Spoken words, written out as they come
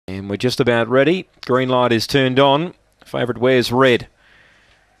we're just about ready. Green light is turned on. Favourite wears red.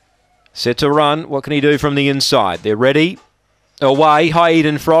 Set to run. What can he do from the inside? They're ready. Away, High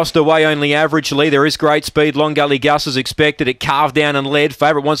Eden Frost, away only averagely. There is great speed. Long Gully Gus is expected. It carved down and led.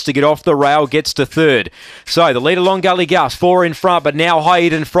 Favourite wants to get off the rail, gets to third. So the leader, Long Gully Gus, 4 in front, but now High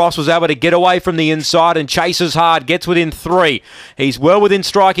Eden Frost was able to get away from the inside and chases hard, gets within 3. He's well within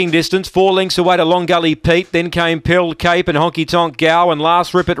striking distance, 4 lengths away to Long Gully Pete. Then came Pearl Cape and Honky Tonk Gow, and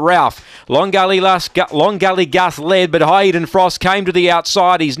last Rip It Ralph. Long Gully Gus led, but High Eden Frost came to the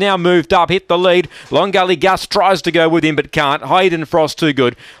outside. He's now moved up, hit the lead. Long Gully Gus tries to go with him, but can't. High Eden Frost too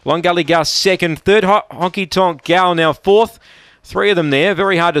good. Long Gully Gus second, third Honky Tonk Gow now fourth. 3 of them there,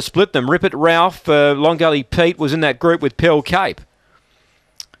 very hard to split them. Rip It Ralph, Long Gully Pete was in that group with Pearl Cape.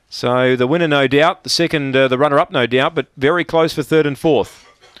 So the winner no doubt, the second, the runner-up no doubt, but very close for third and fourth.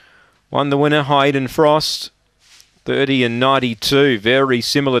 Won the winner, High Eden Frost, 30 and 92, very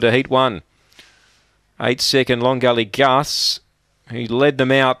similar to Heat 1. 8th Long Gully Gus, he led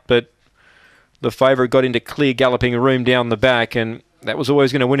them out, but the favourite got into clear galloping room down the back, and that was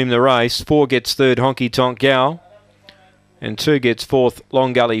always going to win him the race. 4 gets third, Honky Tonk Gow, and 2 gets fourth,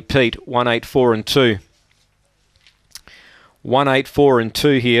 Long Gully Pete. 1, 8, 4 and 2. 1, 8, 4 and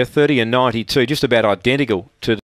 2 here, 30 and 92, just about identical to